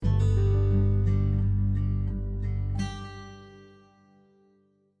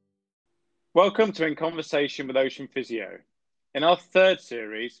Welcome to In Conversation with Ocean Physio. In our third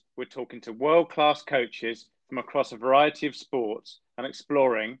series, we're talking to world-class coaches from across a variety of sports and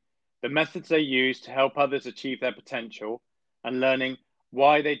exploring the methods they use to help others achieve their potential and learning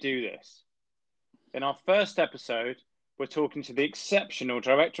why they do this. In our first episode, we're talking to the exceptional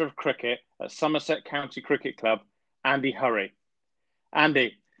Director of Cricket at Somerset County Cricket Club, Andy Hurrey.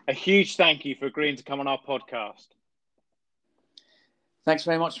 Andy, a huge thank you for agreeing to come on our podcast. Thanks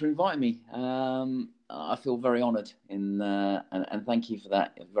very much for inviting me. I feel very honoured and thank you for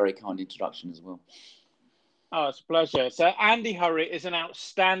that very kind introduction as well. Oh, it's a pleasure. So Andy Hurrey is an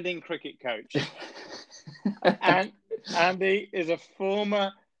outstanding cricket coach. And Andy is a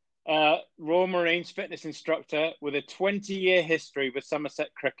former Royal Marines fitness instructor with a 20-year history with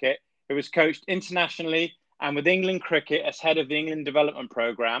Somerset Cricket, who has coached internationally and with England Cricket as head of the England Development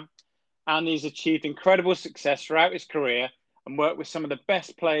Programme. And he's achieved incredible success throughout his career and worked with some of the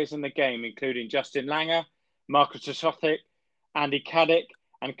best players in the game, including Justin Langer, Marcus Trescothick, Andy Caddick,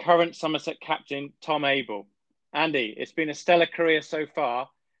 and current Somerset captain Tom Abell. Andy, it's been a stellar career so far.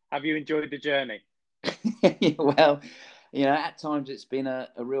 Have you enjoyed the journey? Well, at times it's been a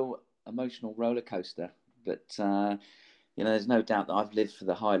real emotional roller coaster, but there's no doubt that I've lived for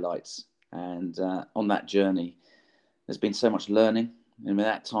the highlights, and on that journey, there's been so much learning. I mean,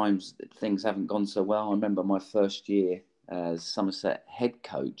 at times things haven't gone so well. I remember my first year as Somerset head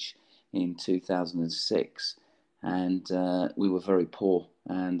coach in 2006, and we were very poor,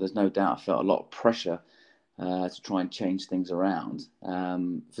 and there's no doubt I felt a lot of pressure to try and change things around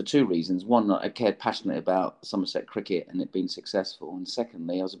for two reasons. One, I cared passionately about Somerset cricket and it being successful, and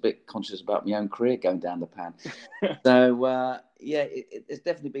secondly, I was a bit conscious about my own career going down the pan. So it's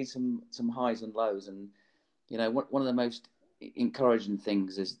definitely been some highs and lows, and one of the most encouraging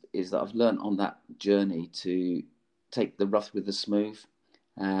things is that I've learned on that journey to take the rough with the smooth.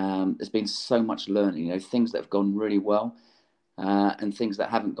 There's been so much learning, things that have gone really well and things that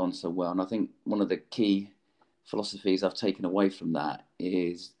haven't gone so well. And I think one of the key philosophies I've taken away from that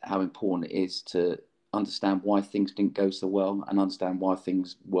is how important it is to understand why things didn't go so well and understand why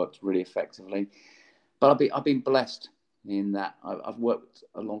things worked really effectively. But I've been blessed in that I've worked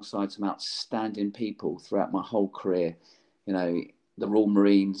alongside some outstanding people throughout my whole career. The Royal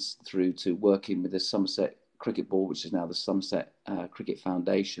Marines through to working with the Somerset Cricket Board, which is now the Somerset Cricket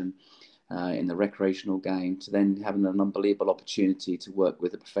Foundation, in the recreational game, to then having an unbelievable opportunity to work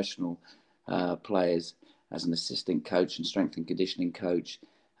with the professional players as an assistant coach and strength and conditioning coach.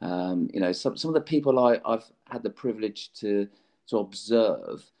 Some of the people I've had the privilege to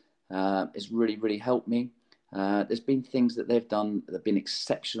observe has really, really helped me. There's been things that they've done that have been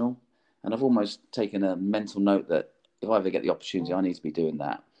exceptional, and I've almost taken a mental note that if I ever get the opportunity, I need to be doing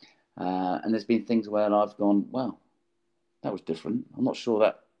that. And there's been things where I've gone, well, that was different. I'm not sure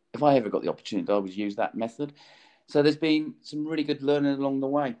that if I ever got the opportunity, I would use that method. So there's been some really good learning along the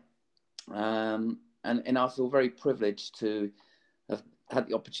way. And I feel very privileged to have had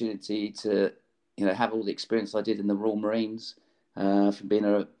the opportunity to, have all the experience I did in the Royal Marines, from being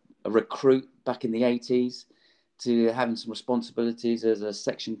a recruit back in the 80s to having some responsibilities as a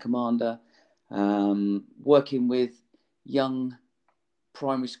section commander, working with young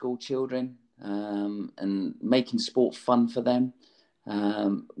primary school children and making sport fun for them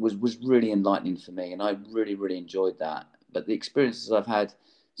was really enlightening for me, and I really, really enjoyed that. But the experiences I've had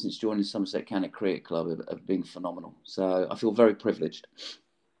since joining Somerset County Cricket Club have been phenomenal. So I feel very privileged.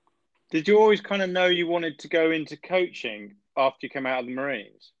 Did you always kind of know you wanted to go into coaching after you came out of the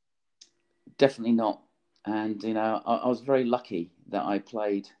Marines? Definitely not. And I was very lucky that I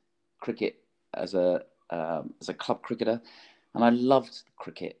played cricket as a club cricketer, and I loved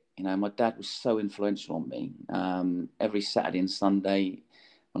cricket. My dad was so influential on me. Every Saturday and Sunday,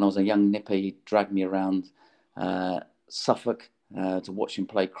 when I was a young nipper, he'd drag me around Suffolk to watch him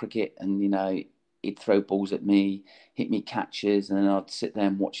play cricket, and he'd throw balls at me, hit me catches, and then I'd sit there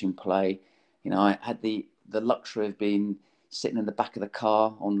and watch him play. I had the luxury of being sitting in the back of the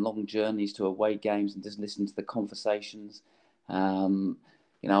car on long journeys to away games and just listening to the conversations.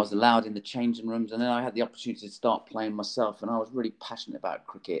 I was allowed in the changing rooms, and then I had the opportunity to start playing myself, and I was really passionate about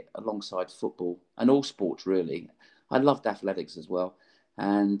cricket alongside football and all sports, really. I loved athletics as well.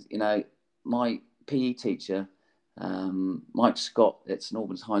 And, my PE teacher, Mike Scott at St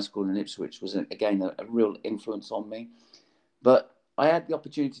Albans High School in Ipswich, was, again, a real influence on me. But I had the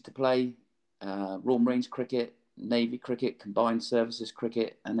opportunity to play Royal Marines cricket, Navy cricket, combined services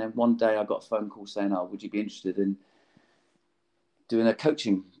cricket, and then one day I got a phone call saying, would you be interested in doing a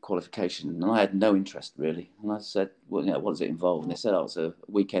coaching qualification? And I had no interest, really. And I said, well, what does it involve? And they said, it's a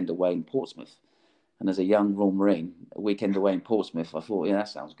weekend away in Portsmouth. And as a young Royal Marine, a weekend away in Portsmouth, I thought, yeah, that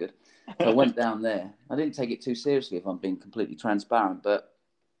sounds good. So I went down there. I didn't take it too seriously, if I'm being completely transparent, but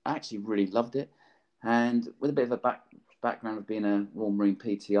I actually really loved it. And with a bit of a background of being a Royal Marine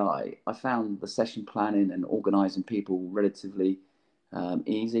PTI, I found the session planning and organising people relatively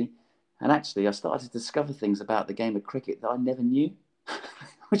easy. And actually, I started to discover things about the game of cricket that I never knew,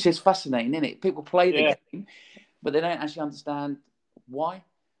 which is fascinating, isn't it? People play the game, but they don't actually understand why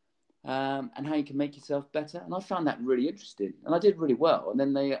and how you can make yourself better. And I found that really interesting. And I did really well. And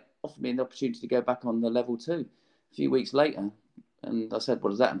then they offered me the opportunity to go back on the level 2 a few weeks later. And I said, what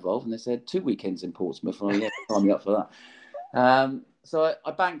does that involve? And they said, 2 weekends in Portsmouth. And I yeah, sign me up for that. So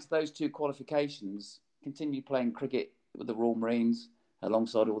I banked those 2 qualifications, continued playing cricket with the Royal Marines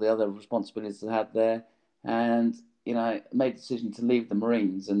alongside all the other responsibilities I had there. And, you know, made the decision to leave the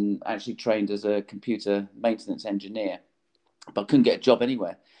Marines and actually trained as a computer maintenance engineer. But I couldn't get a job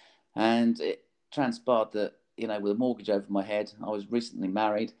anywhere. And it transpired that, you know, with a mortgage over my head, I was recently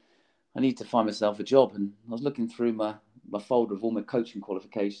married. I needed to find myself a job. And I was looking through my folder of all my coaching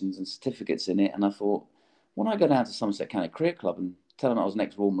qualifications and certificates in it. And I thought, why don't I go down to Somerset County Cricket Club and tell them I was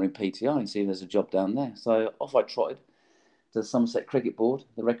next Royal Marine PTI and see if there's a job down there. So off I trotted to the Somerset Cricket Board,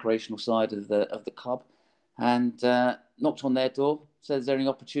 the recreational side of the club, and knocked on their door, said, is there any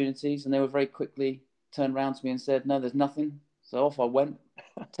opportunities? And they were very quickly turned around to me and said, no, there's nothing. So off I went,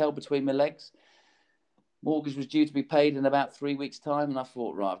 tail between my legs. Mortgage was due to be paid in about 3 weeks' time, and I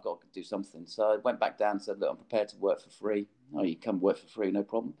thought, right, I've got to do something. So I went back down and said, look, I'm prepared to work for free. Oh, you come work for free, no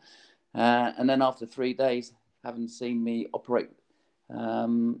problem. And then after 3 days, having seen me operate,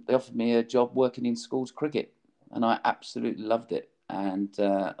 they offered me a job working in schools cricket, and I absolutely loved it. And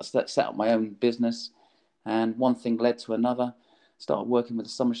I set up my own business, and one thing led to another. Started working with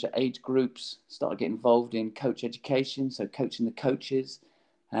the Somerset age groups, started getting involved in coach education, so coaching the coaches.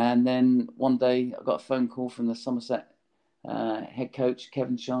 And then one day I got a phone call from the Somerset head coach,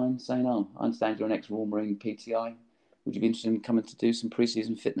 Kevin Shine, saying, oh, I understand you're an ex-Royal Marine PTI. Would you be interested in coming to do some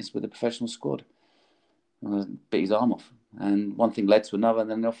pre-season fitness with the professional squad? And I bit his arm off. And one thing led to another,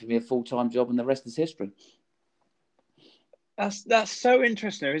 and then they offered me a full-time job, and the rest is history. That's so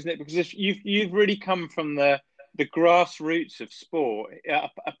interesting, isn't it? Because if you've really come from the grassroots of sport, a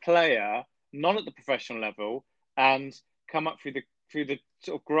player, not at the professional level, and come up through the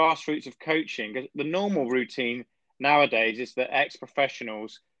sort of grassroots of coaching. The normal routine nowadays is that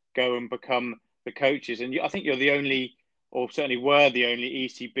ex-professionals go and become the coaches, and I think you're the only, or certainly were the only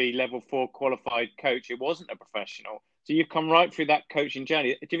ECB level 4 qualified coach who wasn't a professional. So you've come right through that coaching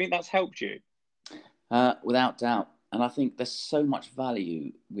journey. Do you think that's helped you? Without doubt. And I think there's so much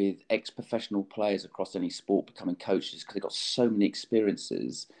value with ex-professional players across any sport becoming coaches because they've got so many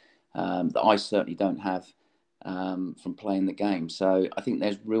experiences that I certainly don't have from playing the game. So I think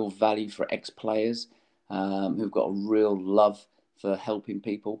there's real value for ex-players who've got a real love for helping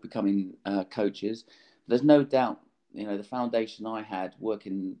people becoming coaches. There's no doubt, you know, the foundation I had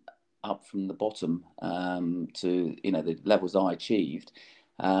working up from the bottom to, you know, the levels I achieved,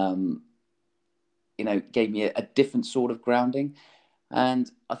 you know, gave me a different sort of grounding.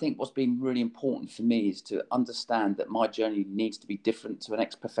 And I think what's been really important for me is to understand that my journey needs to be different to an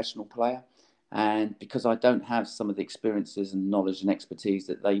ex-professional player. And because I don't have some of the experiences and knowledge and expertise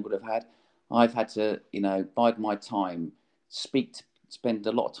that they would have had, I've had to, you know, bide my time, spend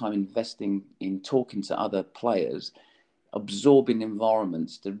a lot of time investing in talking to other players, absorbing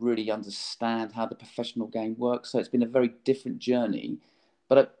environments to really understand how the professional game works. So it's been a very different journey.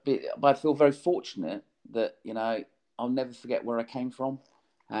 But I feel very fortunate that, you know, I'll never forget where I came from.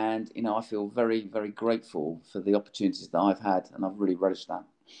 And, you know, I feel very, very grateful for the opportunities that I've had. And I've really relished that.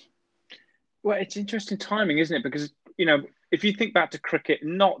 Well, it's interesting timing, isn't it? Because, you know, if you think back to cricket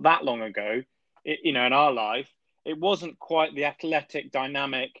not that long ago, you know, in our life, it wasn't quite the athletic,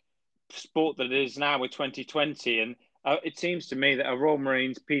 dynamic sport that it is now with 2020. And it seems to me that a Royal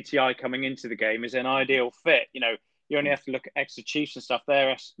Marines PTI coming into the game is an ideal fit. You know, you only have to look at Exeter Chiefs and stuff.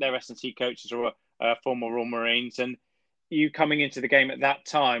 Their S&C coaches are former Royal Marines. And you coming into the game at that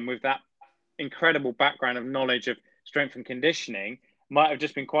time with that incredible background of knowledge of strength and conditioning might have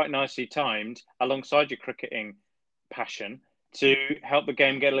just been quite nicely timed alongside your cricketing passion to help the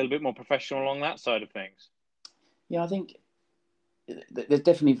game get a little bit more professional along that side of things. Yeah, I think there's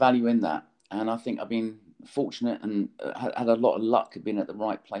definitely value in that. And I think I've been fortunate and had a lot of luck at being at the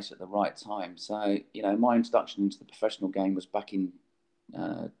right place at the right time. So, you know, my introduction into the professional game was back in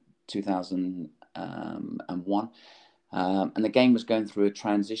 2001. And the game was going through a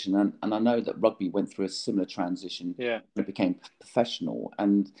transition. And I know that rugby went through a similar transition. Yeah. When it became professional.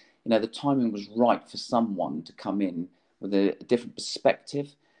 And, you know, the timing was right for someone to come in with a different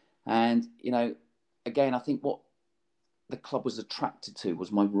perspective. And, you know, again, I think what the club was attracted to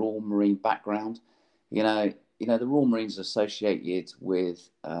was my Royal Marine background. The Royal Marines are associated with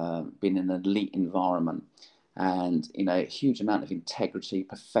being in an elite environment, and a huge amount of integrity,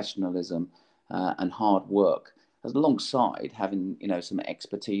 professionalism, and hard work, alongside having some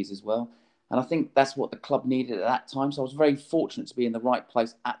expertise as well. And I think that's what the club needed at that time. So I was very fortunate to be in the right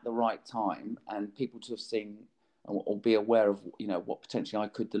place at the right time, and people to have seen or be aware of what potentially I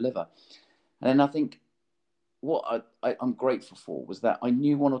could deliver. And then I think what I'm grateful for was that I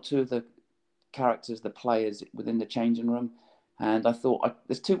knew one or two of the characters, the players within the changing room. And I thought,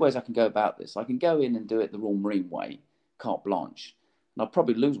 there's two ways I can go about this. I can go in and do it the Royal Marine way, carte blanche. And I'll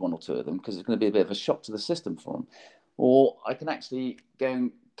probably lose one or two of them because it's going to be a bit of a shock to the system for them. Or I can actually go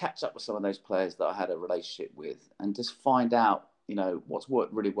and catch up with some of those players that I had a relationship with and just find out, what's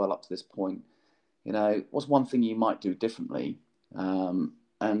worked really well up to this point. What's one thing you might do differently? And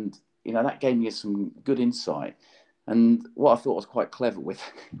that gave me some good insight. And what I thought was quite clever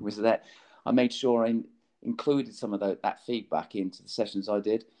was that I made sure I included some of that feedback into the sessions I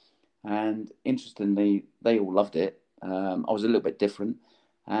did. And interestingly, they all loved it. I was a little bit different.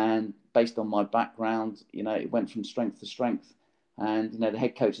 And based on my background, it went from strength to strength. And, the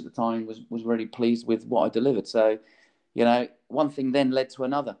head coach at the time was really pleased with what I delivered. So, one thing then led to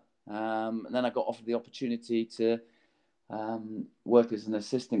another. And then I got offered the opportunity to work as an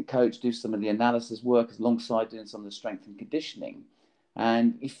assistant coach, do some of the analysis work alongside doing some of the strength and conditioning.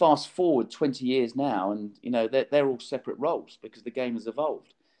 And you fast forward 20 years now, and they're all separate roles because the game has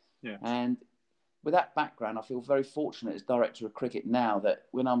evolved. Yeah. And with that background, I feel very fortunate as director of cricket now that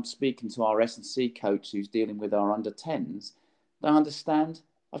when I'm speaking to our S&C coach who's dealing with our under-10s, they understand.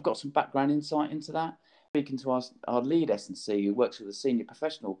 I've got some background insight into that. Speaking to our lead S&C who works with the senior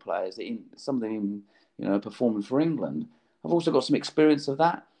professional players, some of them performing for England, I've also got some experience of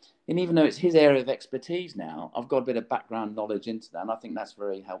that. And even though it's his area of expertise now, I've got a bit of background knowledge into that, and I think that's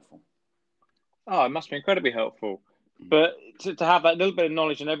very helpful. Oh, it must be incredibly helpful. But to have that little bit of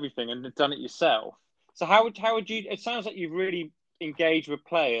knowledge and everything and done it yourself. So how would you? It sounds like you've really engaged with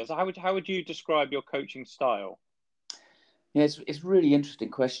players. How would you describe your coaching style? Yeah, it's a really interesting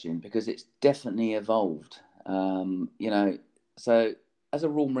question because it's definitely evolved. So as a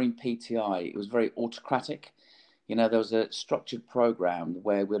Royal Marine PTI, it was very autocratic. There was a structured program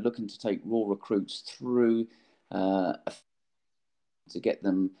where we're looking to take raw recruits through to get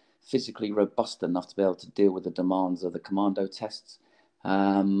them physically robust enough to be able to deal with the demands of the commando tests.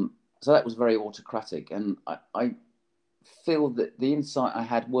 So that was very autocratic. And I feel that the insight I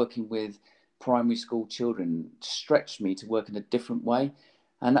had working with primary school children stretched me to work in a different way.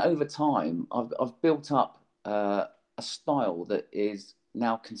 And over time, I've built up a style that is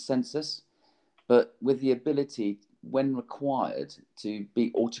now consensus, but with the ability, when required, to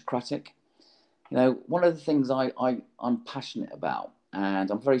be autocratic. One of the things I'm passionate about,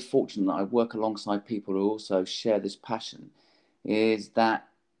 and I'm very fortunate that I work alongside people who also share this passion, is that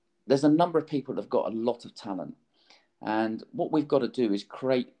there's a number of people that have got a lot of talent. And what we've got to do is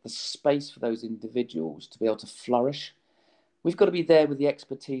create the space for those individuals to be able to flourish. We've got to be there with the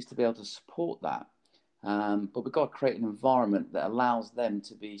expertise to be able to support that. But we've got to create an environment that allows them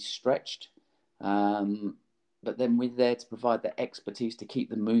to be stretched. But then we're there to provide the expertise to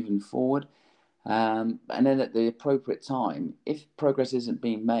keep them moving forward. And then at the appropriate time, if progress isn't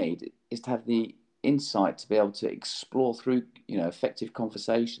being made, is to have the insight to be able to explore through, effective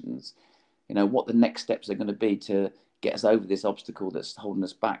conversations, what the next steps are going to be to get us over this obstacle that's holding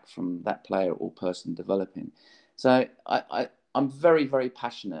us back from that player or person developing. So I'm very, very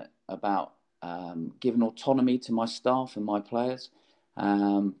passionate about giving autonomy to my staff and my players,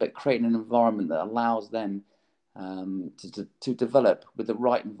 but creating an environment that allows them to develop with the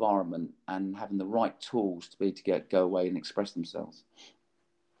right environment and having the right tools to go away and express themselves.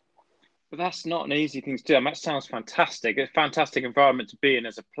 But that's not an easy thing to do. I mean, that sounds fantastic. It's a fantastic environment to be in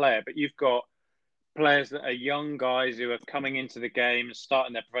as a player, but you've got players that are young guys who are coming into the game and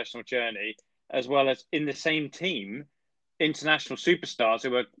starting their professional journey, as well as in the same team, international superstars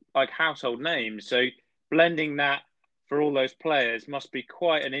who are like household names. So blending that for all those players must be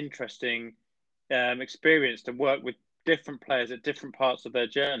quite an interesting experience to work with different players at different parts of their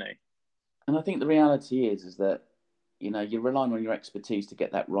journey. And I think the reality is that, you're relying on your expertise to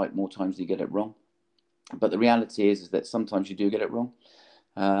get that right more times than you get it wrong. But the reality is that sometimes you do get it wrong.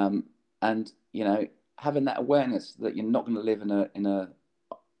 And, having that awareness that you're not going to live in a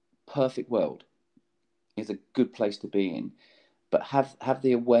perfect world is a good place to be in. But have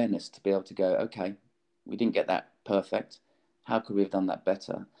the awareness to be able to go, okay, we didn't get that perfect. How could we have done that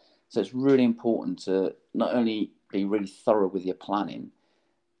better? So it's really important to not only be really thorough with your planning,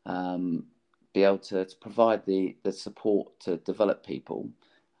 be able to provide the support to develop people.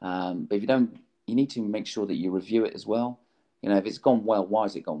 But if you don't, you need to make sure that you review it as well. You know, if it's gone well, why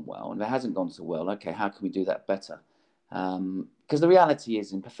has it gone well? And if it hasn't gone so well, okay, how can we do that better? Because the reality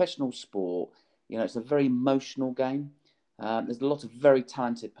is, in professional sport, you know, it's a very emotional game. There's a lot of very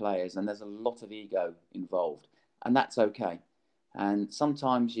talented players, and there's a lot of ego involved, and that's okay. And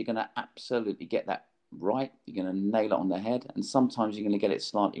sometimes you're going to absolutely get that right. You're going to nail it on the head, and sometimes you're going to get it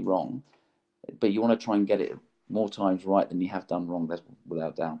slightly wrong. But you want to try and get it more times right than you have done wrong. That's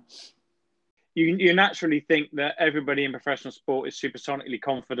without doubt. You naturally think that everybody in professional sport is supersonically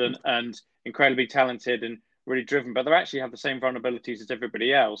confident and incredibly talented and really driven, but they actually have the same vulnerabilities as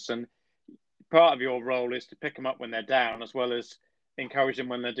everybody else. And part of your role is to pick them up when they're down, as well as encourage them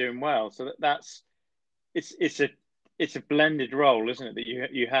when they're doing well. So it's a blended role, isn't it,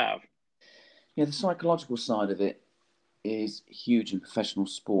 that you have? Yeah, the psychological side of it is huge in professional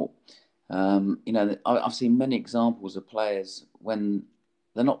sport. You know, I've seen many examples of players when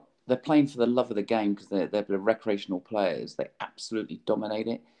they're playing for the love of the game because they're recreational players. They absolutely dominate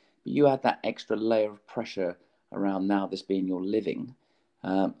it. But you add that extra layer of pressure around now this being your living.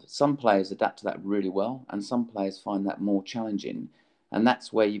 Some players adapt to that really well, and some players find that more challenging. And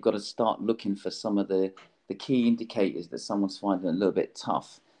that's where you've got to start looking for some of the key indicators that someone's finding a little bit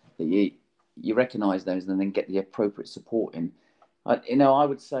tough. That you recognise those and then get the appropriate support in. I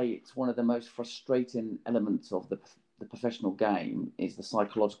would say it's one of the most frustrating elements of the professional game is the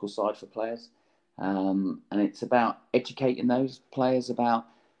psychological side for players. And it's about educating those players about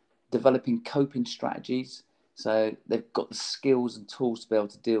developing coping strategies. So they've got the skills and tools to be able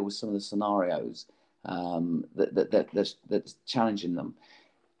to deal with some of the scenarios that's challenging them.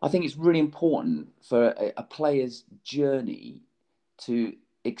 I think it's really important for a player's journey to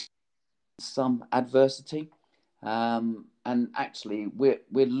experience some adversity. And actually, we're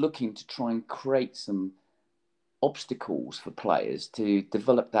looking to try and create some obstacles for players to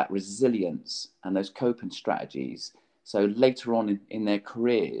develop that resilience and those coping strategies. So later on in their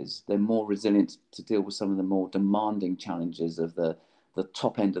careers, they're more resilient to deal with some of the more demanding challenges of the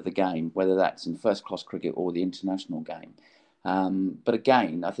top end of the game, whether that's in first class cricket or the international game. But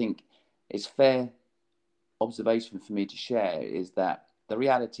again, I think it's fair observation for me to share is that the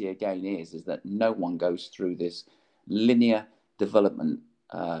reality again is that no one goes through this linear development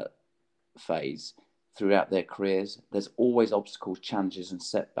phase throughout their careers. There's always obstacles, challenges, and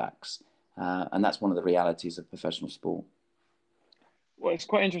setbacks, and that's one of the realities of professional sport. Well, it's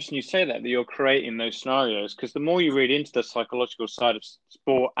quite interesting you say that you're creating those scenarios, because the more you read into the psychological side of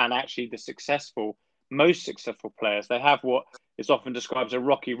sport and actually the most successful players, they have what is often described as a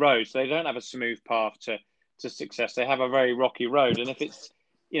rocky road. So they don't have a smooth path to success. They have a very rocky road. And if it's,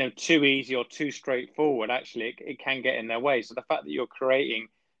 too easy or too straightforward, actually, it can get in their way. So the fact that you're creating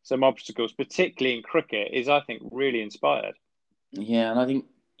some obstacles, particularly in cricket, is, I think, really inspired. Yeah, and I think,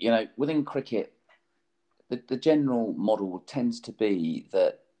 within cricket, the general model tends to be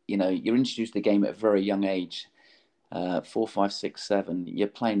that, you're introduced to the game at a very young age, 4, 5, 6, 7. You're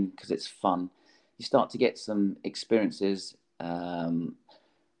playing because it's fun. You start to get some experiences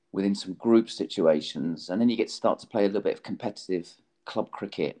within some group situations, and then you start to play a little bit of competitive club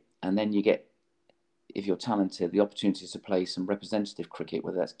cricket, and then you get, if you're talented, the opportunities to play some representative cricket,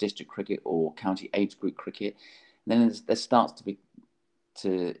 whether that's district cricket or county age group cricket. And then there starts to be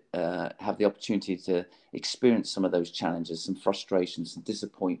have the opportunity to experience some of those challenges, some frustrations, some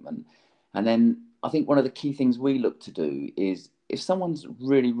disappointment. And then I think one of the key things we look to do is if someone's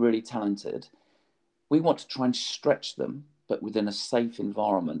really, really talented, we want to try and stretch them, but within a safe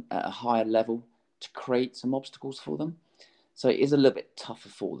environment at a higher level to create some obstacles for them. So it is a little bit tougher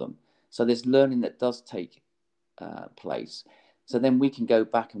for them. So there's learning that does take place. So then we can go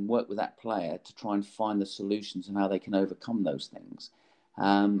back and work with that player to try and find the solutions and how they can overcome those things.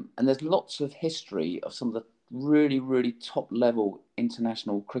 And there's lots of history of some of the really, really top level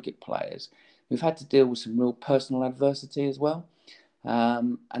international cricket players who've had to deal with some real personal adversity as well.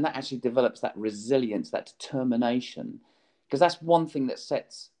 And that actually develops that resilience, that determination, because that's one thing that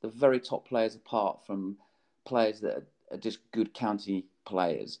sets the very top players apart from players that are just good county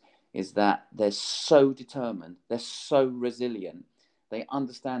players, is that they're so determined, they're so resilient, they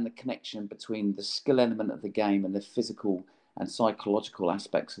understand the connection between the skill element of the game and the physical and psychological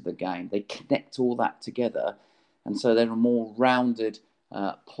aspects of the game. They connect all that together, and so they're a more rounded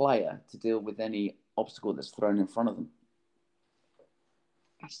player to deal with any obstacle that's thrown in front of them.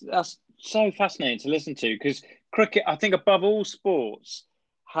 That's so fascinating to listen to, because cricket, I think above all sports,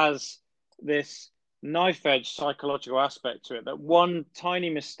 has this knife-edge psychological aspect to it, that one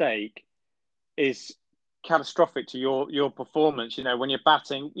tiny mistake is catastrophic to your performance. When you're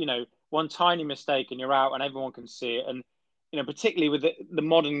batting, one tiny mistake and you're out and everyone can see it. And, particularly with the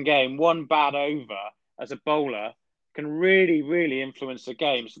modern game, one bad over as a bowler can really, really influence the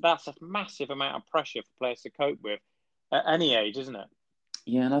game. So that's a massive amount of pressure for players to cope with at any age, isn't it?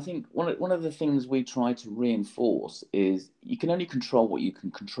 Yeah, and I think one of the things we try to reinforce is you can only control what you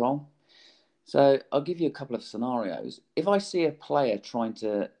can control. So I'll give you a couple of scenarios. If I see a player trying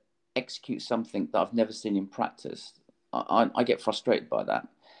to execute something that I've never seen in practice, I get frustrated by that.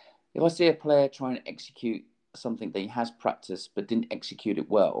 If I see a player trying to execute something that he has practiced but didn't execute it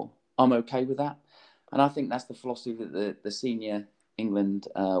well, I'm okay with that. And I think that's the philosophy that the senior England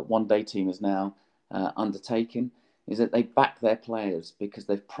one-day team is now undertaking, is that they back their players because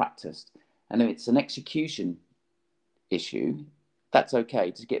they've practiced. And if it's an execution issue, that's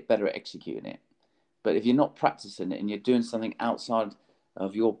okay to get better at executing it. But if you're not practicing it and you're doing something outside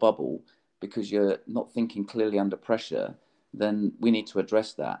of your bubble because you're not thinking clearly under pressure, then we need to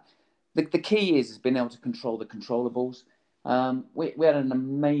address that. The key is being able to control the controllables. We had an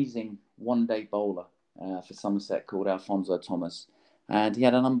amazing one-day bowler for Somerset called Alfonso Thomas. And he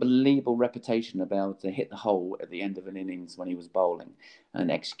had an unbelievable reputation about to hit the hole at the end of an innings when he was bowling and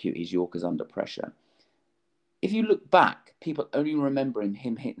execute his Yorkers under pressure. If you look back, people only remember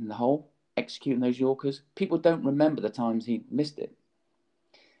him hitting the hole, executing those Yorkers. People don't remember the times he missed it.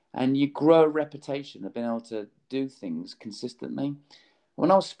 And you grow a reputation of being able to do things consistently.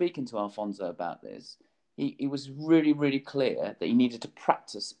 When I was speaking to Alfonso about this, he was really, really clear that he needed to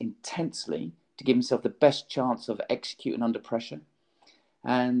practice intensely to give himself the best chance of executing under pressure.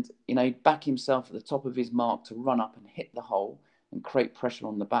 And, back himself at the top of his mark to run up and hit the hole and create pressure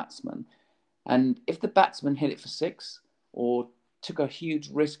on the batsman. And if the batsman hit it for 6 or took a huge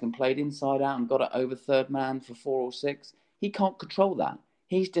risk and played inside out and got it over third man for 4 or 6, he can't control that.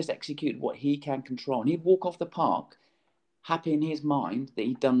 He's just executed what he can control. And he'd walk off the park happy in his mind that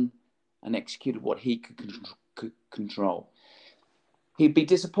he'd done and executed what he could control. He'd be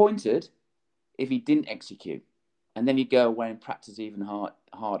disappointed if he didn't execute. And then he'd go away and practice even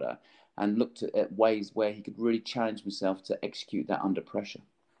harder and looked at ways where he could really challenge himself to execute that under pressure.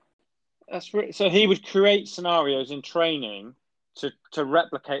 So he would create scenarios in training to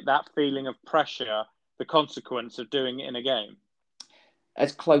replicate that feeling of pressure, the consequence of doing it in a game.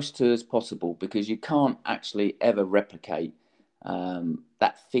 As close to as possible, because you can't actually ever replicate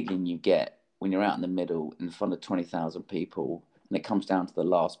that feeling you get when you're out in the middle in front of 20,000 people and it comes down to the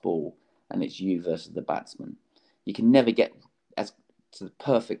last ball and it's you versus the batsman. You can never get as to the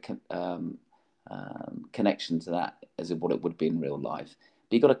perfect connection to that as what it would be in real life.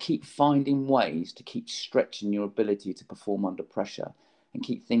 But you've got to keep finding ways to keep stretching your ability to perform under pressure and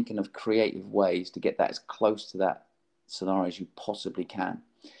keep thinking of creative ways to get that as close to that scenario as you possibly can.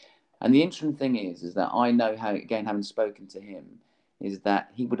 And the interesting thing is that I know how, again, having spoken to him, is that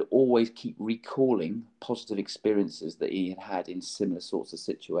he would always keep recalling positive experiences that he had had in similar sorts of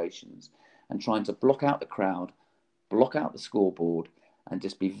situations and trying to block out the crowd, block out the scoreboard, and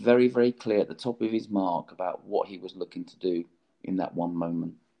just be very, very clear at the top of his mark about what he was looking to do in that one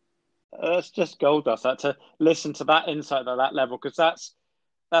moment. That's just gold dust, that, to listen to that insight at that level, because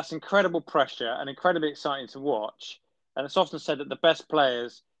that's incredible pressure and incredibly exciting to watch. And it's often said that the best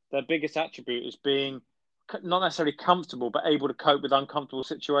players, their biggest attribute is being not necessarily comfortable, but able to cope with uncomfortable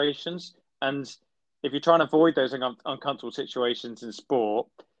situations. And if you're trying to avoid those uncomfortable situations in sport,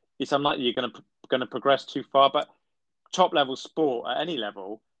 it's unlikely you're going to progress too far. But top level sport at any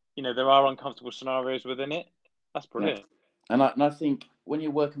level, there are uncomfortable scenarios within it. That's brilliant. Yeah. And I think when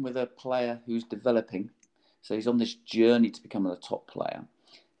you're working with a player who's developing, so he's on this journey to becoming a top player,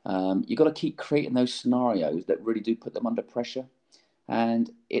 you've got to keep creating those scenarios that really do put them under pressure. And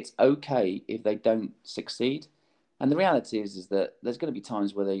it's okay if they don't succeed. And the reality is that there's going to be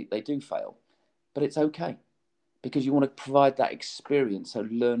times where they do fail. But it's okay, because you want to provide that experience so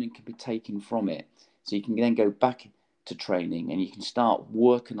learning can be taken from it. So you can then go back to training and you can start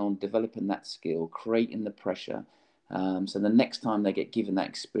working on developing that skill, creating the pressure. So the next time they get given that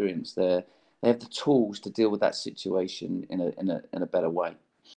experience, they have the tools to deal with that situation in a better way.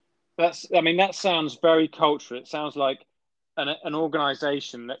 That sounds very cultural. It sounds like an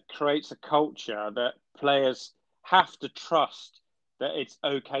organisation that creates a culture that players have to trust that it's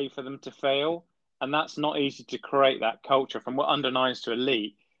okay for them to fail, and that's not easy to create that culture from under nines to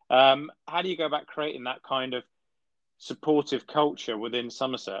elite. How do you go about creating that kind of supportive culture within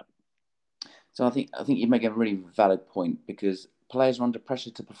Somerset? So I think you make a really valid point, because players are under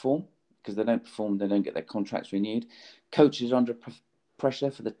pressure to perform. Because they don't perform, they don't get their contracts renewed. Coaches are under pressure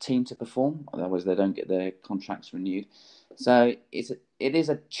for the team to perform, otherwise they don't get their contracts renewed. So it is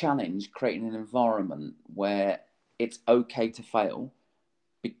a challenge creating an environment where it's okay to fail,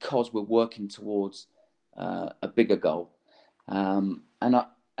 because we're working towards a bigger goal.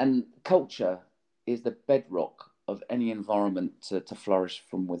 And culture is the bedrock of any environment to flourish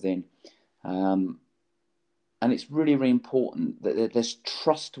from within. And it's really, really important that there's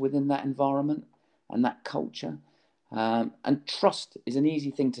trust within that environment and that culture. And trust is an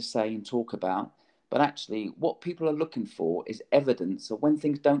easy thing to say and talk about, but actually what people are looking for is evidence of when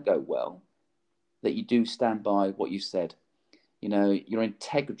things don't go well, that you do stand by what you said. You know, your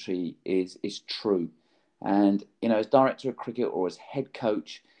integrity is true. And, you know, as director of cricket or as head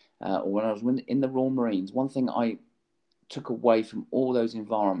coach, or when I was in the Royal Marines, one thing I took away from all those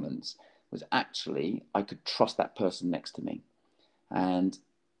environments was actually I could trust that person next to me. And,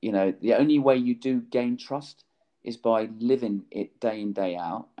 you know, the only way you do gain trust is by living it day in, day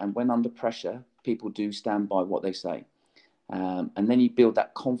out. And when under pressure, people do stand by what they say. And then you build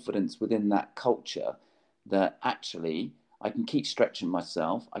that confidence within that culture that actually I can keep stretching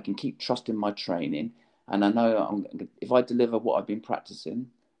myself, I can keep trusting my training, and I know if I deliver what I've been practicing,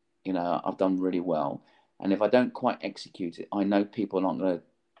 you know, I've done really well. And if I don't quite execute it, I know people aren't going to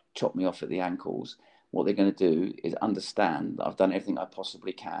chop me off at the ankles. What they're going to do is understand that I've done everything I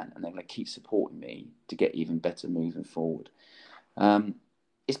possibly can, and they're going to keep supporting me to get even better moving forward.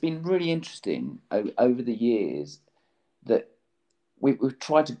 It's been really interesting over the years that we've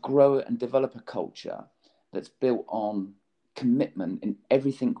tried to grow and develop a culture that's built on commitment in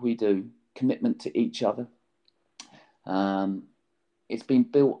everything we do, commitment to each other. It's been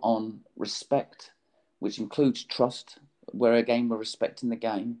built on respect, which includes trust, where again we're respecting the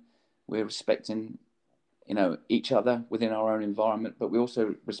game, we're respecting, you know, each other within our own environment, but we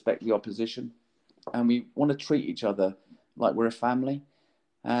also respect the opposition, and we want to treat each other like we're a family.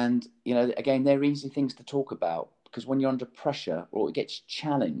 And, you know, again, they're easy things to talk about, because when you're under pressure or it gets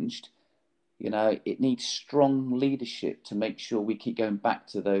challenged, you know, it needs strong leadership to make sure we keep going back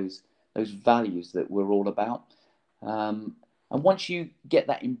to those values that we're all about. And once you get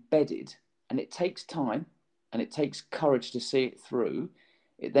that embedded, and it takes time and it takes courage to see it through,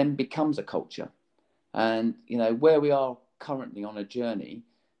 it then becomes a culture. And, you know, where we are currently on a journey,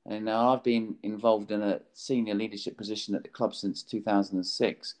 and now I've been involved in a senior leadership position at the club since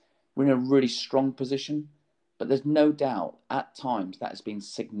 2006, we're in a really strong position. But there's no doubt at times that has been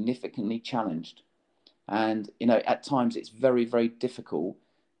significantly challenged. And, you know, at times it's very, very difficult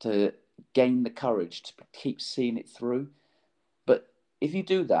to gain the courage to keep seeing it through. But if you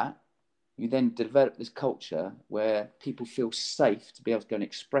do that, you then develop this culture where people feel safe to be able to go and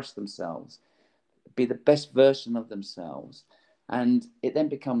express themselves, be the best version of themselves. And it then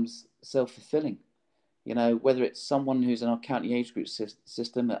becomes self-fulfilling. You know, whether it's someone who's in our county age group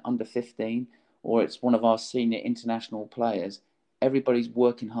system at under 15, or it's one of our senior international players, everybody's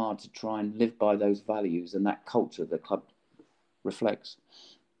working hard to try and live by those values and that culture the club reflects.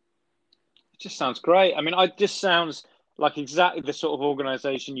 It just sounds great. I mean, it just sounds like exactly the sort of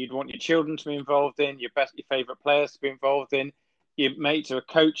organisation you'd want your children to be involved in, your favourite players to be involved in, your mates who are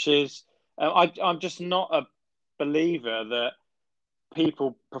coaches. I'm just not a believer that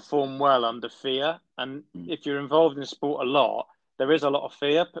people perform well under fear. And if you're involved in sport a lot, there is a lot of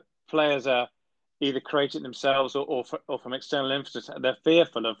fear. Players are either creating themselves or from external influences. They're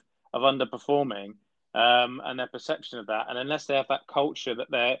fearful of underperforming, and their perception of that. And unless they have that culture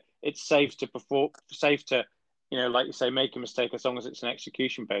that it's safe to perform, safe to, you know, like you say, make a mistake as long as it's an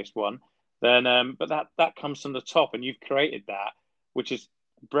execution based one, then but that comes from the top, and you've created that, which is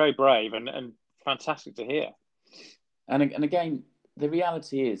very brave and fantastic to hear. And again, the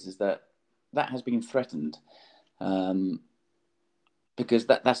reality is that has been threatened, because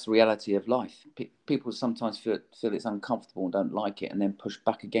that's the reality of life. People sometimes feel it's uncomfortable and don't like it, and then push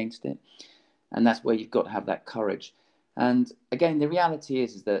back against it. And that's where you've got to have that courage. And again, the reality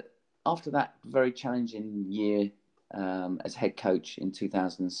is that after that very challenging year as head coach in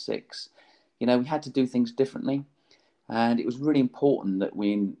 2006, you know, we had to do things differently. And it was really important that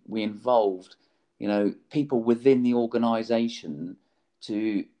we involved, you know, people within the organisation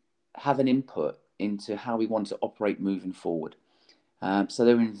to have an input into how we want to operate moving forward. So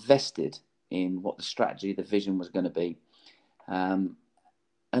they were invested in what the strategy, the vision was going to be. And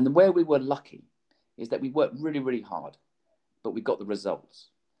where we were lucky is that we worked really, really hard, but we got the results.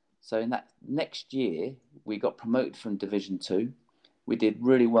 So in that next year, we got promoted from Division 2. We did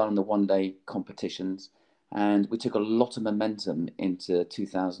really well in the one-day competitions, and we took a lot of momentum into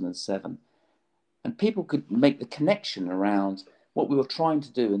 2007. And people could make the connection around what we were trying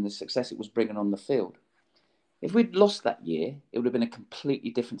to do and the success it was bringing on the field. If we'd lost that year, it would have been a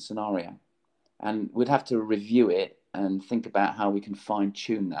completely different scenario. And we'd have to review it and think about how we can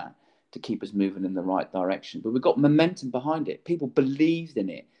fine-tune that to keep us moving in the right direction. But we got momentum behind it. People believed in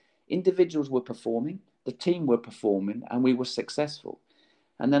it. Individuals were performing, the team were performing, and we were successful.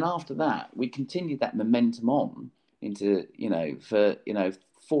 And then after that, we continued that momentum on into, for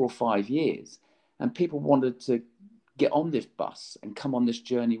 4 or 5 years. And people wanted to get on this bus and come on this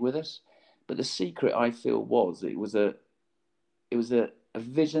journey with us. But the secret, I feel, was it was a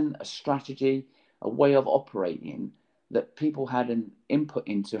vision, a strategy, a way of operating that people had an input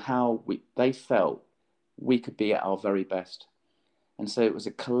into how they felt we could be at our very best. And so it was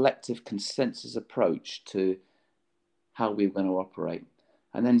a collective consensus approach to how we were going to operate.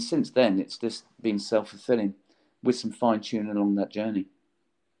 And then since then, it's just been self-fulfilling with some fine-tuning along that journey.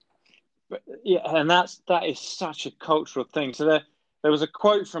 But, yeah, and that is such a cultural thing. So there was a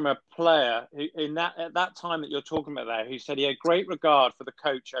quote from a player who, at that time that you're talking about there, who said he had great regard for the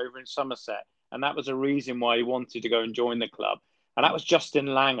coach over in Somerset, and that was a reason why he wanted to go and join the club. And that was Justin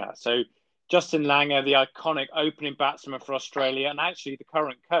Langer. So Justin Langer, the iconic opening batsman for Australia, and actually the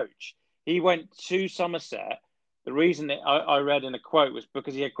current coach, he went to Somerset. The reason that I read in a quote was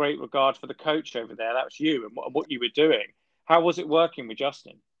because he had great regard for the coach over there. That was you and what you were doing. How was it working with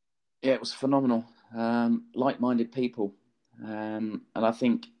Justin? Yeah, it was phenomenal. Like-minded people. And I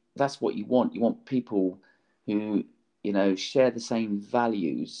think that's what you want. You want people who, share the same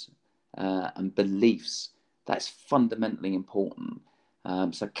values and beliefs. That's fundamentally important.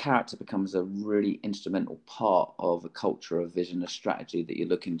 So character becomes a really instrumental part of a culture, a vision, a strategy that you're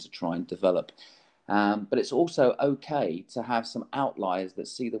looking to try and develop. But it's also okay to have some outliers that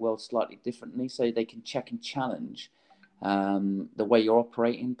see the world slightly differently, so they can check and challenge the way you're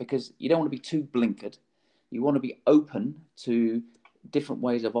operating, because you don't want to be too blinkered. You want to be open to different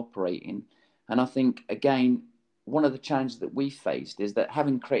ways of operating. And I think, again, one of the challenges that we faced is that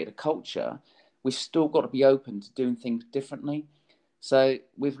having created a culture, we've still got to be open to doing things differently. So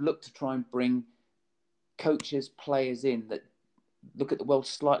we've looked to try and bring coaches, players in that look at the world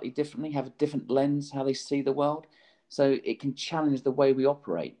slightly differently, have a different lens, how they see the world. So it can challenge the way we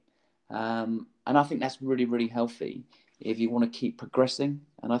operate. And I think that's really, really healthy if you want to keep progressing.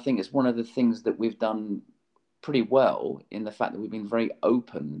 And I think it's one of the things that we've done pretty well, in the fact that we've been very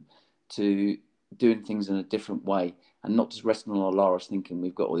open to doing things in a different way and not just resting on our laurels thinking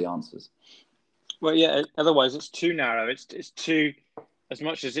we've got all the answers. Well, yeah, otherwise it's too narrow. It's too, as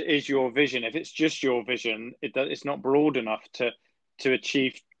much as it is your vision, if it's just your vision, it's not broad enough to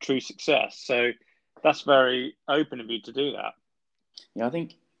achieve true success. So that's very open of you to do that. Yeah, I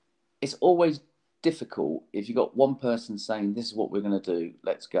think it's always difficult if you've got one person saying, this is what we're going to do,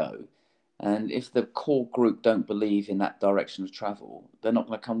 let's go. And if the core group don't believe in that direction of travel, they're not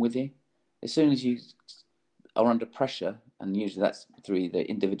going to come with you. As soon as you are under pressure, and usually that's through either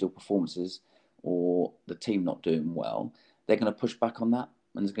individual performances or the team not doing well, they're going to push back on that,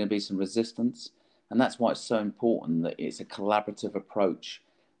 and there's going to be some resistance. And that's why it's so important that it's a collaborative approach.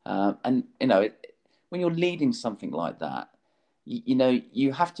 And, when you're leading something like that,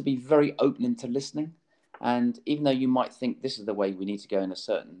 you have to be very open into listening. And even though you might think this is the way we need to go in a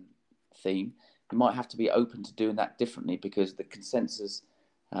certain theme, you might have to be open to doing that differently, because the consensus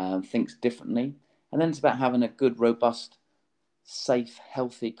thinks differently. And then it's about having a good, robust, safe,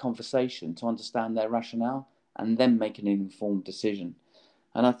 healthy conversation to understand their rationale and then making an informed decision.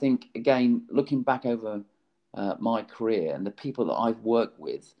 And I think, again, looking back over my career and the people that I've worked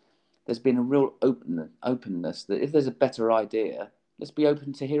with, there's been a real openness that if there's a better idea, let's be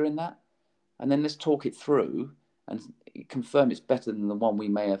open to hearing that. And then let's talk it through and confirm it's better than the one we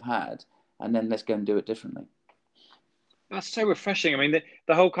may have had. And then let's go and do it differently. That's so refreshing. I mean,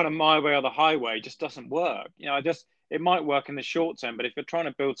 the whole kind of my way or the highway just doesn't work. It might work in the short term, but if you're trying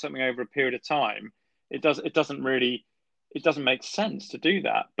to build something over a period of time, it doesn't make sense to do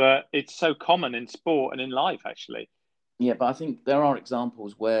that. But it's so common in sport and in life, actually. Yeah, but I think there are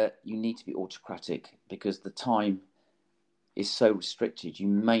examples where you need to be autocratic because the time is so restricted. You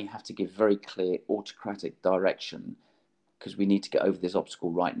may have to give very clear autocratic direction because we need to get over this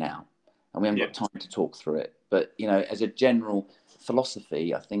obstacle right now. And we haven't got time to talk through it. But, as a general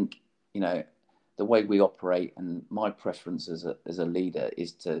philosophy, I think, the way we operate, and my preference as a leader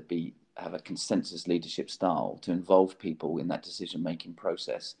is to have a consensus leadership style, to involve people in that decision-making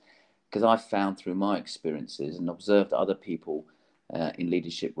process. Because I've found through my experiences and observed other people in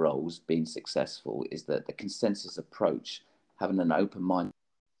leadership roles being successful, is that the consensus approach, having an open mind,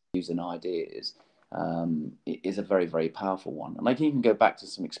 using ideas, is a very, very powerful one. And I can even go back to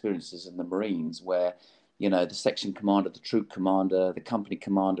some experiences in the Marines where, the section commander, the troop commander, the company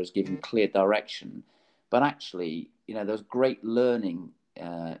commander is giving clear direction. But actually, there was great learning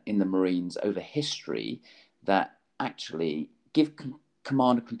in the Marines over history that actually give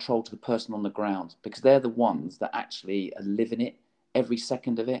command and control to the person on the ground, because they're the ones that actually are living it every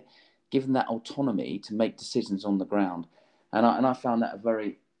second of it, give them that autonomy to make decisions on the ground. And I found that a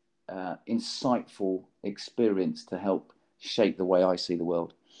very insightful experience to help shape the way I see the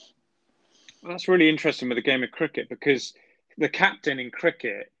world. Well, that's really interesting with the game of cricket, because the captain in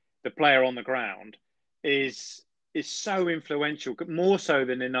cricket, the player on the ground, is so influential, more so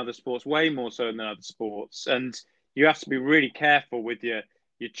than in other sports, way more so than other sports. And you have to be really careful with your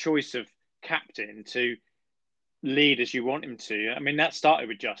choice of captain to lead as you want him to. I mean, that started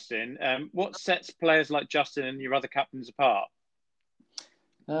with Justin. What sets players like Justin and your other captains apart?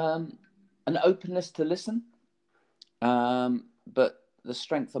 An openness to listen, but the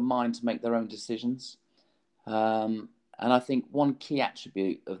strength of mind to make their own decisions. And I think one key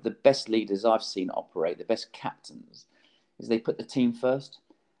attribute of the best leaders I've seen operate, the best captains, is they put the team first.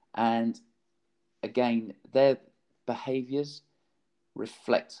 And again, their behaviours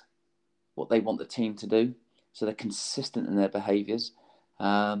reflect what they want the team to do. So they're consistent in their behaviours.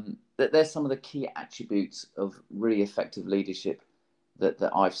 There's some of the key attributes of really effective leadership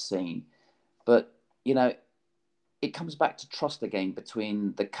that I've seen. But, you know, it comes back to trust again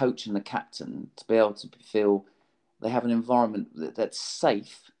between the coach and the captain to be able to feel they have an environment that's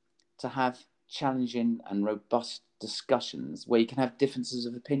safe to have challenging and robust discussions where you can have differences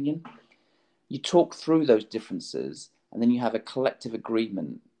of opinion. You talk through those differences and then you have a collective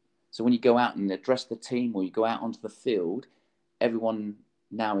agreement. So when you go out and address the team or you go out onto the field, everyone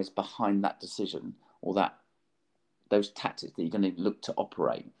now is behind that decision or those tactics that you're going to look to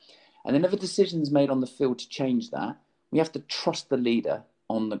operate. And then if a decision is made on the field to change that, we have to trust the leader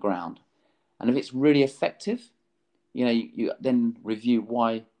on the ground. And if it's really effective, you then review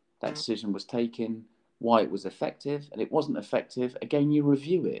why that decision was taken, why it was effective, and it wasn't effective. Again, you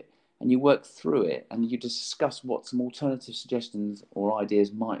review it and you work through it and you discuss what some alternative suggestions or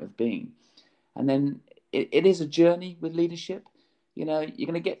ideas might have been. And then it is a journey with leadership. You're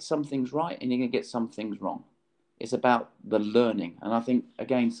going to get some things right and you're going to get some things wrong. It's about the learning. And I think,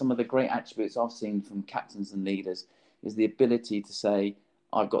 again, some of the great attributes I've seen from captains and leaders is the ability to say,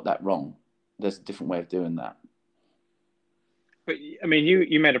 I've got that wrong. There's a different way of doing that. But I mean,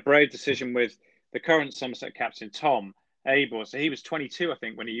 you made a brave decision with the current Somerset captain, Tom Abel. So he was 22, I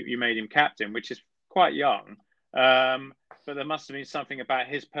think, when you made him captain, which is quite young. But there must have been something about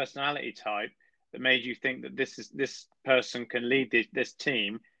his personality type that made you think that this person can lead this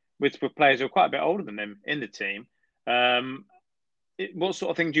team with players who are quite a bit older than him in the team. What sort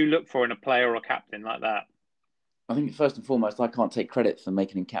of thing do you look for in a player or a captain like that? I think first and foremost, I can't take credit for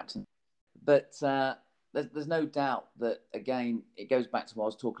making him captain. But there's no doubt that, again, it goes back to what I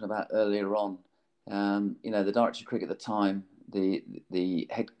was talking about earlier on. The director of cricket at the time, the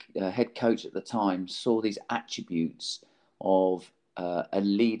head coach at the time, saw these attributes of a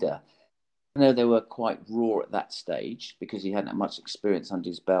leader. I know they were quite raw at that stage because he hadn't had much experience under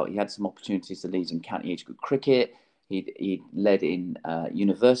his belt. He had some opportunities to lead in county age group cricket. He'd led in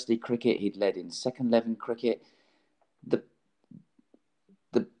university cricket. He'd led in second 11 cricket. The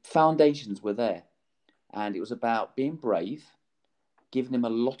foundations were there. And it was about being brave, giving him a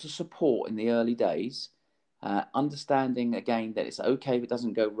lot of support in the early days, understanding, again, that it's okay if it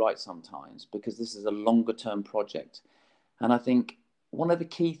doesn't go right sometimes because this is a longer term project. And I think one of the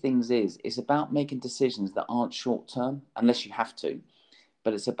key things is it's about making decisions that aren't short term, unless you have to.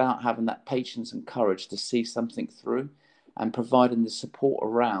 But it's about having that patience and courage to see something through and providing the support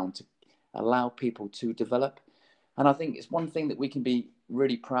around to allow people to develop. And I think it's one thing that we can be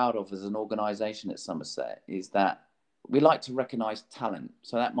really proud of as an organisation at Somerset is that we like to recognise talent.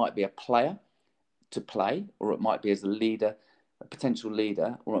 So that might be a player to play, or it might be as a leader, a potential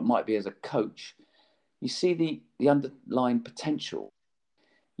leader, or it might be as a coach. You see the underlying potential.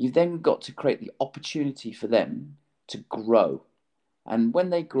 You've then got to create the opportunity for them to grow. And when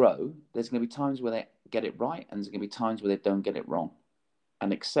they grow, there's going to be times where they get it right and there's going to be times where they don't get it wrong.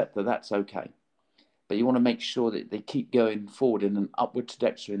 And accept that that's okay. But you want to make sure that they keep going forward in an upward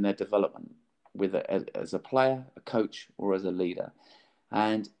trajectory in their development as a player, a coach, or as a leader.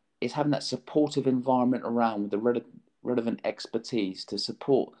 And it's having that supportive environment around with the relevant expertise to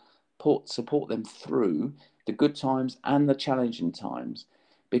support them through the good times and the challenging times.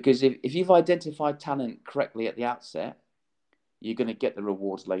 Because if you've identified talent correctly at the outset, you're going to get the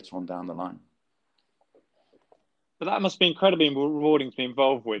rewards later on down the line. But that must be incredibly rewarding to be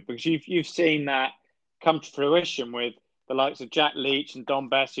involved with, because you've seen that come to fruition with the likes of Jack Leach and Don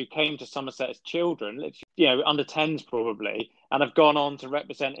Best, who came to Somerset as children, under 10s probably, and have gone on to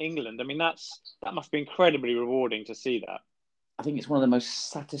represent England. I mean, that must be incredibly rewarding to see that. I think it's one of the most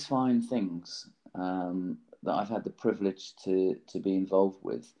satisfying things that I've had the privilege to be involved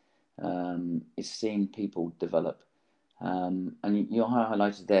with is seeing people develop. And you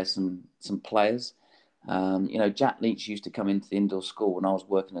highlighted there some players. Jack Leach used to come into the indoor school when I was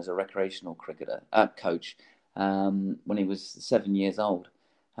working as a recreational coach when he was 7 years old.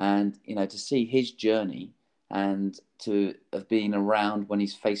 And, to see his journey and to have been around when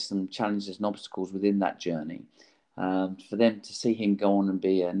he's faced some challenges and obstacles within that journey, for them to see him go on and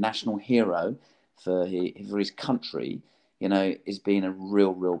be a national hero for his country, is being a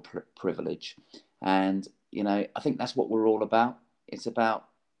real privilege. And, I think that's what we're all about. It's about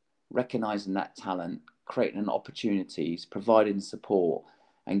recognizing that talent, creating opportunities, providing support,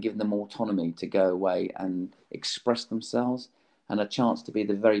 and giving them autonomy to go away and express themselves and a chance to be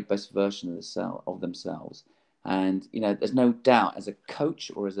the very best version of themselves. And, there's no doubt as a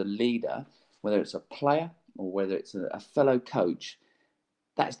coach or as a leader, whether it's a player or whether it's a fellow coach,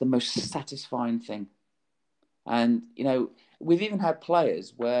 that's the most satisfying thing. And, we've even had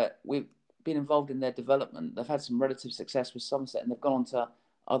players where we've been involved in their development. They've had some relative success with Somerset and they've gone on to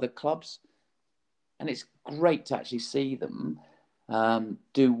other clubs. And it's great to actually see them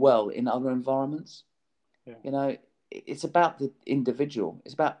do well in other environments. Yeah. It's about the individual.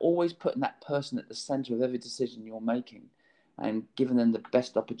 It's about always putting that person at the centre of every decision you're making and giving them the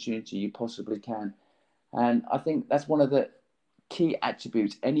best opportunity you possibly can. And I think that's one of the key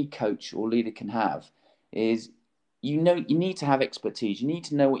attributes any coach or leader can have is, you need to have expertise. You need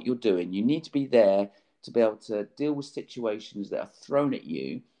to know what you're doing. You need to be there to be able to deal with situations that are thrown at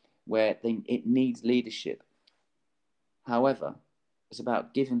you where it needs leadership. However, it's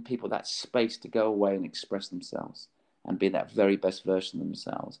about giving people that space to go away and express themselves and be that very best version of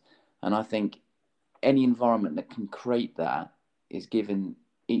themselves. And I think any environment that can create that is giving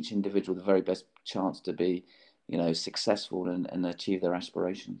each individual the very best chance to be, successful and achieve their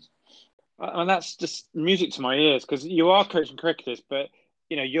aspirations. And that's just music to my ears, because you are coaching cricketers, but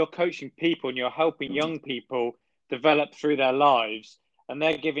you're coaching people and you're helping young people develop through their lives, and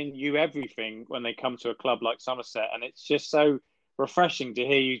they're giving you everything when they come to a club like Somerset. And it's just so refreshing to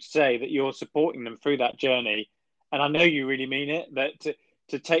hear you say that you're supporting them through that journey. And I know you really mean it, that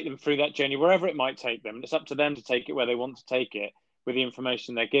to take them through that journey, wherever it might take them. It's up to them to take it where they want to take it with the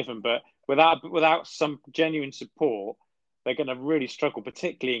information they're given. But without some genuine support, they're going to really struggle,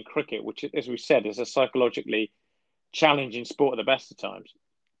 particularly in cricket, which, as we said, is a psychologically challenging sport at the best of times.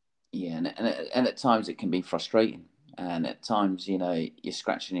 Yeah, and at times it can be frustrating. And at times, you're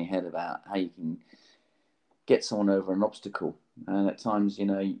scratching your head about how you can get someone over an obstacle. And at times, you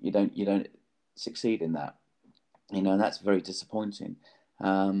don't succeed in that. And that's very disappointing.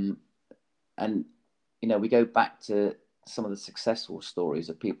 And, we go back to some of the successful stories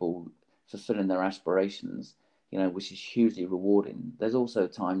of people fulfilling their aspirations, which is hugely rewarding. There's also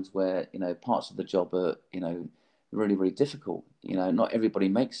times where, parts of the job are, really, really difficult. Not everybody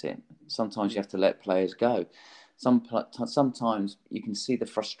makes it. Sometimes you have to let players go. Sometimes you can see the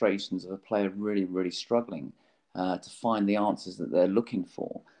frustrations of a player really, really struggling to find the answers that they're looking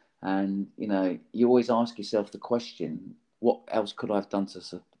for. And, you always ask yourself the question, what else could I have done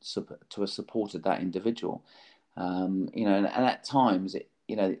to have supported that individual? And at times,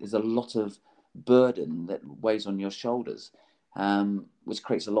 there's a lot of burden that weighs on your shoulders, which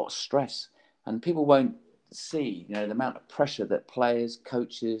creates a lot of stress. And people won't see, the amount of pressure that players,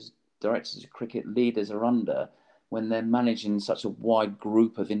 coaches, directors of cricket, leaders are under when they're managing such a wide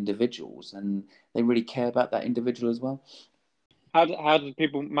group of individuals, and they really care about that individual as well. How do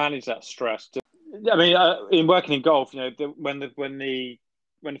people manage that stress? I mean, in working in golf, when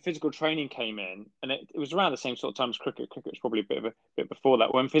the physical training came in, and it was around the same sort of time as cricket. Cricket was probably a bit before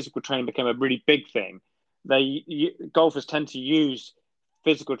that. When physical training became a really big thing, golfers tend to use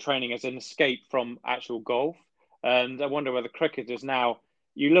physical training as an escape from actual golf. And I wonder whether cricketers now,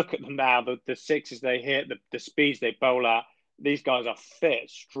 you look at them now, the sixes they hit, the speeds they bowl at, these guys are fit,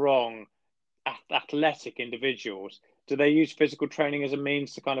 strong, athletic individuals. Do they use physical training as a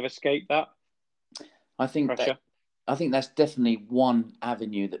means to kind of escape that pressure? I think that's definitely one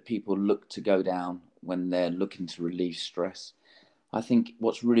avenue that people look to go down when they're looking to relieve stress. I think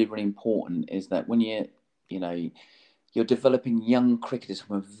what's really, really important is that when you're developing young cricketers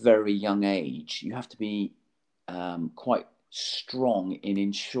from a very young age, you have to be quite strong in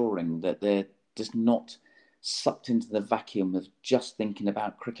ensuring that they're just not sucked into the vacuum of just thinking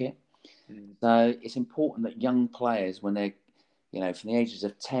about cricket. So it's important that young players, when they're, from the ages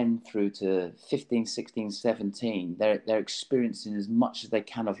of 10 through to 15, 16, 17, they're experiencing as much as they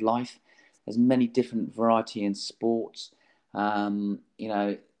can of life. There's many different variety in sports. They're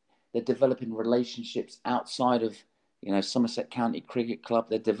developing relationships outside of Somerset County Cricket Club,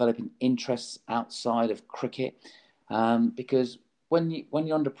 they're developing interests outside of cricket, because when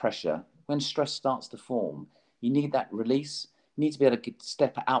you're under pressure, when stress starts to form, you need that release. You need to be able to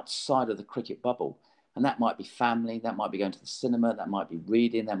step outside of the cricket bubble. And that might be family, that might be going to the cinema, that might be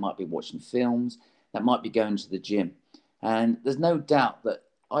reading, that might be watching films, that might be going to the gym. And there's no doubt that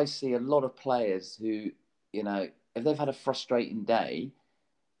I see a lot of players who, if they've had a frustrating day,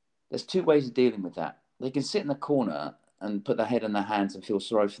 there's two ways of dealing with that. They can sit in the corner and put their head in their hands and feel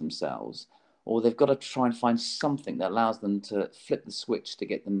sorry for themselves, or they've got to try and find something that allows them to flip the switch to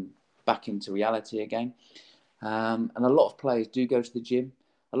get them back into reality again. And a lot of players do go to the gym.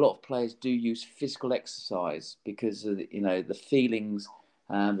 A lot of players do use physical exercise because of the feelings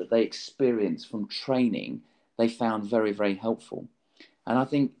that they experience from training. They found very, very helpful. And I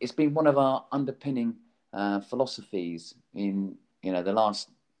think it's been one of our underpinning philosophies in the last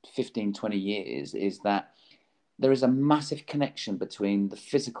 15, 20 years, is that there is a massive connection between the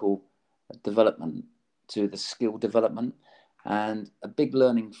physical development to the skill development. And a big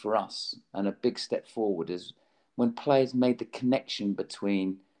learning for us and a big step forward is when players made the connection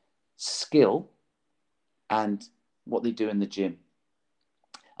between skill and what they do in the gym,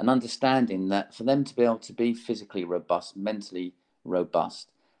 and understanding that for them to be able to be physically robust, mentally robust,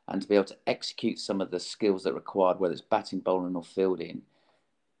 and to be able to execute some of the skills that are required, whether it's batting, bowling or fielding,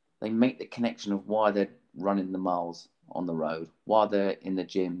 they make the connection of why they're running the miles on the road, why they're in the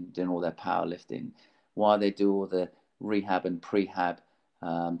gym doing all their powerlifting, why they do all the rehab and prehab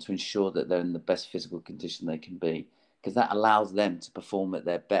to ensure that they're in the best physical condition they can be, because that allows them to perform at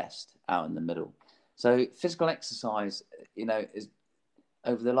their best out in the middle. So physical exercise, is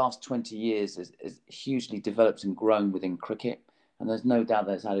over the last 20 years is hugely developed and grown within cricket. And there's no doubt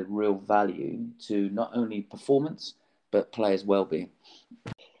that it's added real value to not only performance, but players' well-being.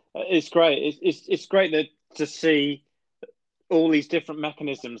 It's great. It's great to see all these different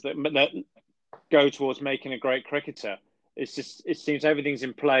mechanisms that go towards making a great cricketer. It seems everything's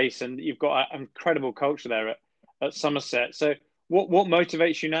in place, and you've got an incredible culture there at Somerset. So, what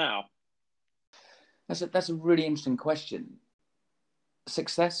motivates you now? That's a really interesting question.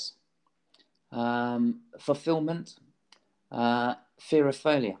 Success, fulfillment, fear of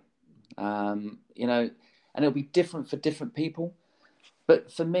failure. And it'll be different for different people.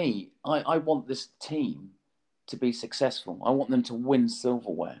 But for me, I want this team to be successful. I want them to win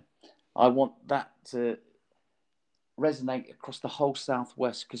silverware. I want that to resonate across the whole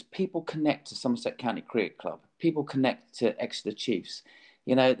Southwest, because people connect to Somerset County Cricket Club. People connect to Exeter Chiefs.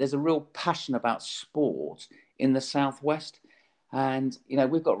 There's a real passion about sport in the Southwest. And,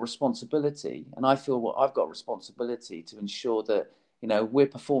 we've got a responsibility, and I feel I've got a responsibility to ensure that, we're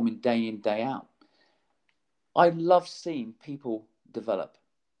performing day in, day out. I love seeing people develop,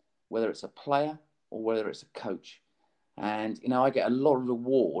 whether it's a player or whether it's a coach. And, I get a lot of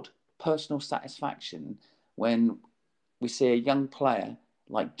reward, personal satisfaction, when we see a young player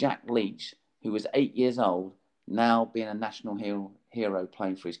like Jack Leach, who was 8 years old, now being a national hero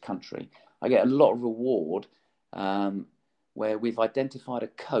playing for his country. I get a lot of reward where we've identified a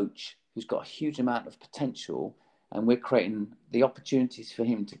coach who's got a huge amount of potential, and we're creating the opportunities for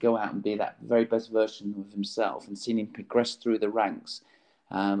him to go out and be that very best version of himself, and seeing him progress through the ranks.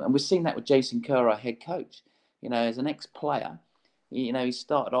 And we're seeing that with Jason Kerr, our head coach. As an ex-player, he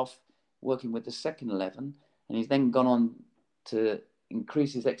started off working with the second 11, and he's then gone on to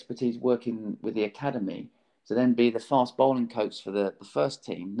increase his expertise working with the academy, to then be the fast bowling coach for the first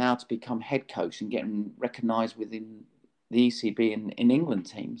team, now to become head coach and getting recognised within the ECB and in England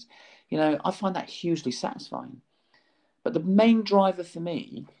teams. I find that hugely satisfying. But the main driver for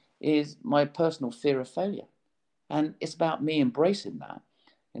me is my personal fear of failure. And it's about me embracing that,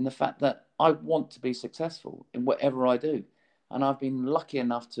 in the fact that I want to be successful in whatever I do. And I've been lucky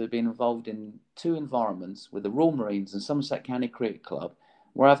enough to have been involved in 2 environments with the Royal Marines and Somerset County Cricket Club,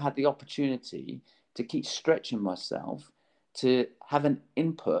 where I've had the opportunity to keep stretching myself to have an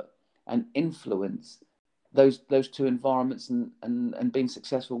input and influence those 2 environments and being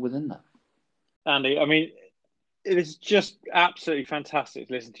successful within that. Andy, I mean, it is just absolutely fantastic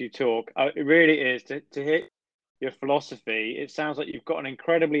to listen to you talk. It really is, to hear your philosophy. It sounds like you've got an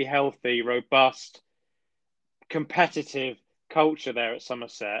incredibly healthy, robust, competitive culture there at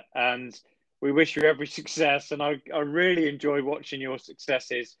Somerset, and we wish you every success. And I really enjoy watching your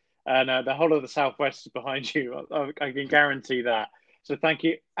successes, and the whole of the Southwest is behind you. I can guarantee that. So thank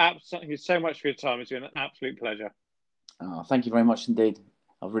you absolutely so much for your time. It's been an absolute pleasure. Thank you very much indeed.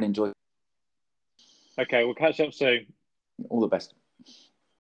 I've really enjoyed it. Okay, we'll catch up soon. All the best.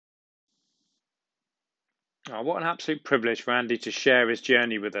 Oh, what an absolute privilege for Andy to share his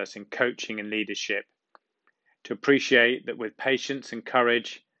journey with us in coaching and leadership. to appreciate that with patience and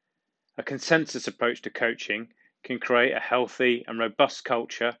courage, a consensus approach to coaching can create a healthy and robust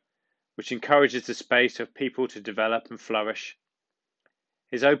culture which encourages the space of people to develop and flourish.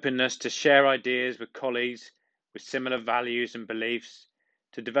 His openness to share ideas with colleagues with similar values and beliefs,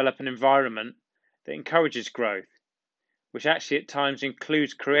 to develop an environment that encourages growth, which actually at times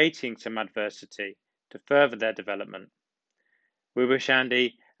includes creating some adversity to further their development. We wish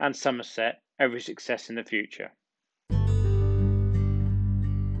Andy and Somerset every success in the future.